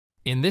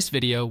In this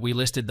video, we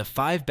listed the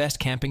 5 best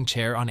camping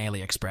chair on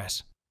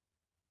AliExpress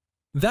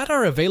that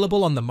are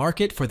available on the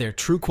market for their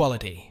true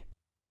quality.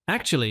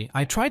 Actually,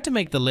 I tried to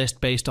make the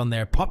list based on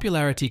their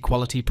popularity,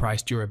 quality,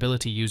 price,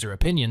 durability, user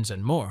opinions,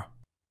 and more.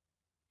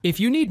 If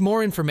you need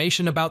more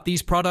information about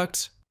these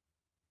products,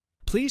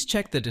 please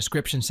check the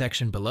description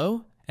section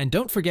below, and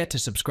don't forget to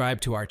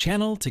subscribe to our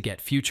channel to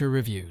get future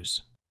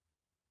reviews.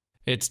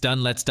 It's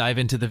done, let's dive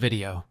into the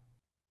video.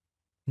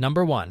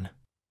 Number 1.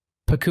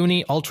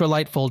 PACOONE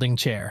Ultralight Folding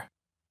Chair.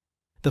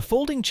 The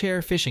Folding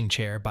Chair Fishing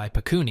Chair by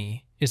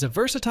PACOONE is a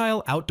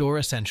versatile outdoor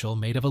essential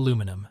made of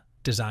aluminum,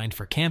 designed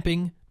for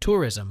camping,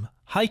 tourism,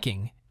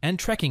 hiking, and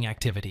trekking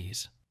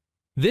activities.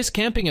 This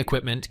camping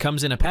equipment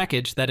comes in a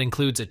package that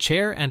includes a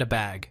chair and a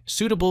bag,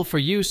 suitable for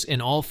use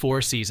in all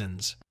 4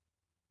 seasons.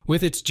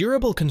 With its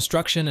durable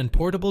construction and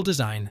portable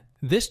design,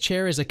 this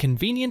chair is a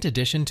convenient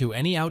addition to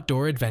any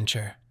outdoor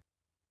adventure.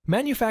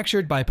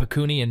 Manufactured by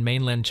PACOONE in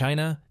mainland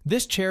China,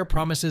 this chair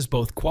promises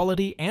both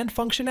quality and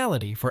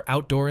functionality for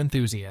outdoor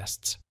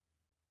enthusiasts.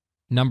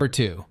 Number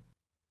 2.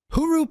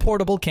 HooRu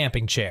Portable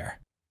Camping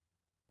Chair.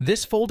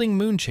 This folding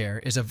moon chair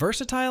is a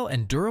versatile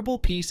and durable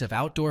piece of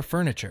outdoor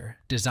furniture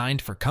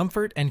designed for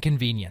comfort and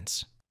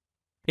convenience.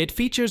 It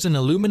features an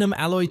aluminum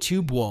alloy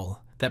tube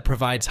wall that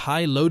provides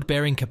high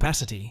load-bearing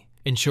capacity,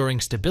 ensuring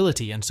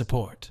stability and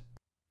support.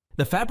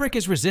 The fabric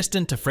is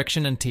resistant to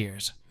friction and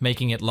tears,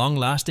 making it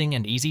long-lasting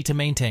and easy to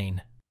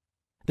maintain.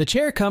 The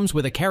chair comes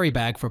with a carry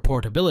bag for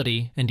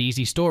portability and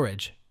easy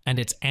storage, and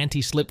its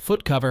anti-slip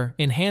foot cover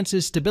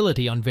enhances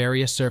stability on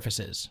various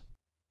surfaces.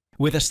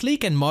 With a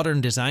sleek and modern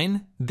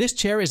design, this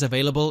chair is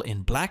available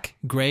in black,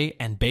 gray,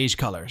 and beige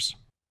colors.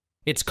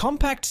 Its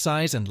compact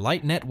size and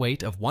light net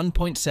weight of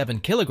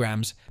 1.7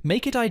 kilograms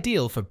make it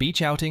ideal for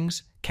beach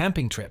outings,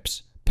 camping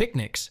trips,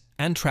 picnics,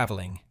 and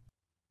traveling.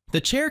 The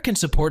chair can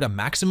support a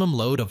maximum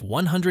load of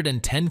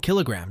 110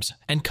 kilograms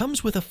and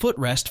comes with a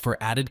footrest for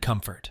added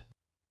comfort.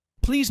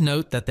 Please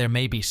note that there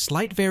may be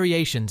slight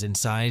variations in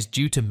size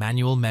due to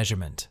manual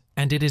measurement,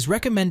 and it is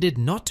recommended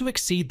not to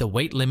exceed the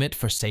weight limit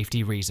for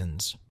safety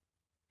reasons.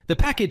 The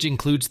package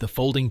includes the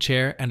folding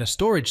chair and a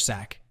storage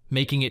sack,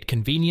 making it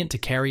convenient to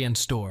carry and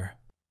store.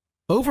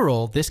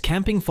 Overall, this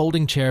camping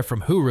folding chair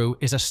from HooRu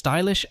is a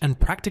stylish and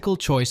practical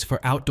choice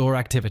for outdoor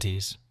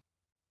activities.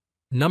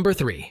 Number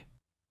 3.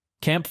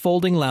 Camp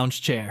Folding Lounge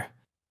Chair.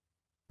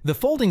 The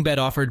folding bed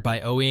offered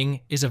by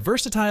HooRu is a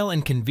versatile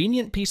and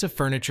convenient piece of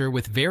furniture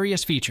with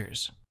various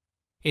features.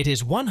 It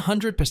is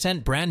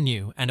 100% brand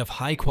new and of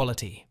high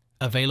quality,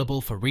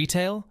 available for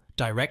retail,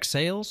 direct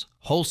sales,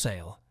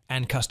 wholesale,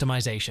 and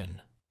customization.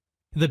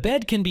 The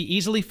bed can be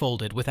easily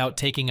folded without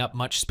taking up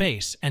much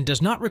space and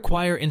does not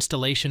require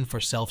installation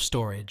for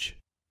self-storage.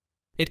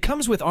 It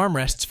comes with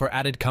armrests for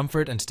added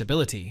comfort and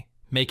stability,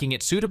 making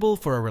it suitable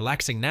for a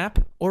relaxing nap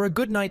or a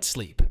good night's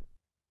sleep.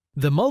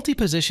 The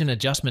multi-position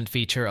adjustment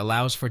feature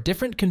allows for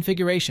different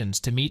configurations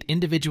to meet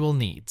individual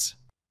needs.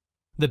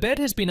 The bed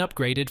has been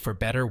upgraded for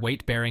better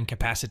weight-bearing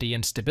capacity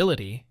and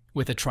stability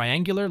with a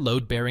triangular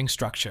load-bearing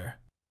structure.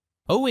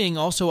 HooRu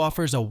also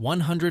offers a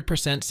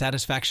 100%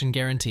 satisfaction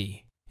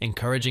guarantee,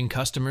 encouraging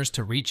customers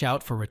to reach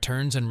out for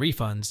returns and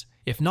refunds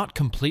if not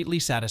completely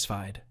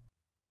satisfied.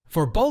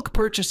 For bulk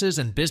purchases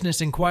and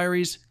business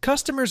inquiries,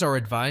 customers are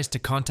advised to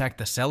contact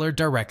the seller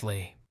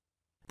directly.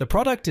 The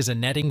product is a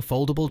netting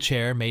foldable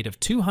chair made of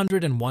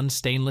 201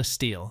 stainless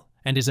steel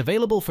and is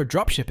available for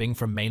dropshipping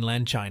from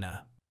mainland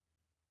China.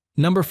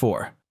 Number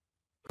 4.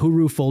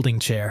 HooRu Folding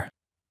Chair.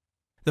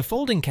 The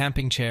folding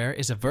camping chair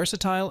is a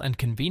versatile and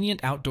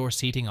convenient outdoor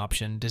seating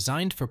option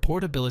designed for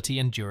portability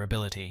and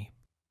durability.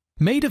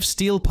 Made of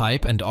steel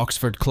pipe and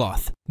Oxford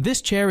cloth,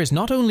 this chair is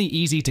not only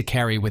easy to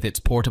carry with its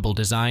portable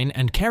design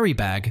and carry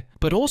bag,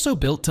 but also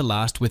built to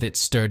last with its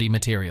sturdy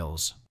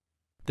materials.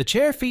 The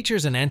chair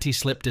features an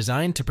anti-slip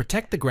design to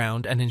protect the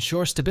ground and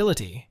ensure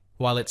stability,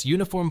 while its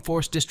uniform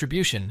force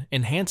distribution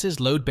enhances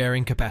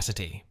load-bearing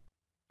capacity.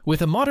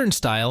 With a modern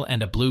style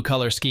and a blue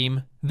color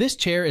scheme, this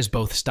chair is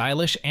both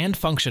stylish and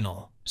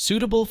functional,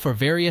 suitable for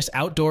various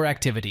outdoor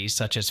activities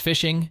such as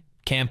fishing,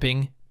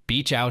 camping,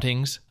 beach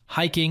outings,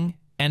 hiking,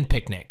 and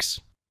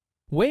picnics.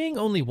 Weighing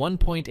only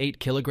 1.8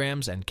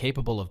 kilograms and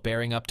capable of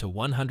bearing up to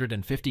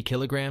 150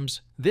 kilograms,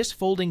 this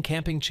folding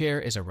camping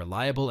chair is a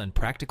reliable and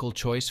practical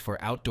choice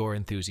for outdoor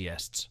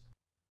enthusiasts.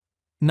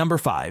 Number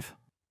 5.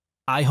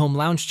 IHOME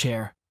Lounge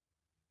Chair.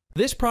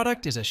 This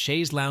product is a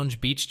chaise lounge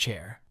beach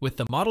chair with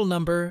the model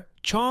number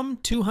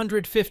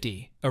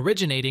CHOM250,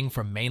 originating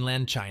from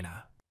mainland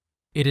China.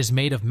 It is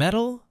made of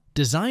metal,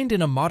 designed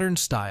in a modern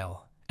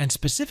style, and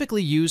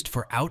specifically used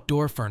for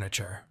outdoor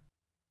furniture.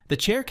 The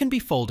chair can be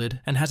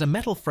folded and has a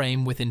metal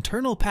frame with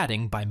internal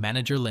padding by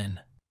Manager Lin.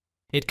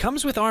 It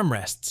comes with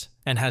armrests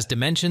and has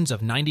dimensions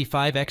of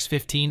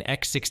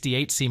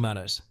 95x15x68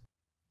 cm.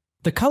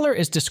 The color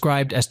is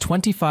described as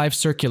 25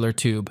 circular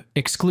tube,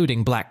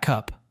 excluding black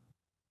cup.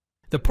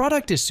 The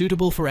product is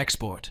suitable for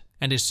export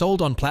and is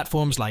sold on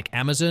platforms like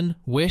Amazon,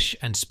 Wish,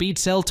 and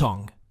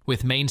SpeedSellTong,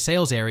 with main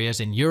sales areas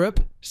in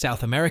Europe,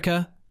 South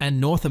America, and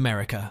North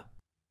America.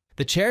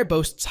 The chair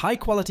boasts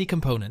high-quality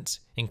components,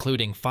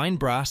 including fine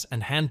brass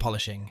and hand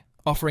polishing,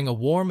 offering a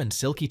warm and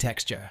silky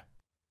texture.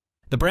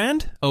 The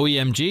brand,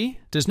 OEMG,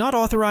 does not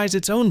authorize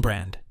its own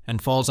brand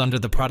and falls under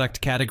the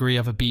product category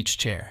of a beach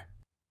chair.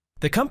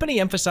 The company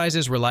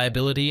emphasizes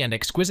reliability and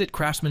exquisite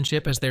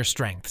craftsmanship as their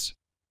strengths,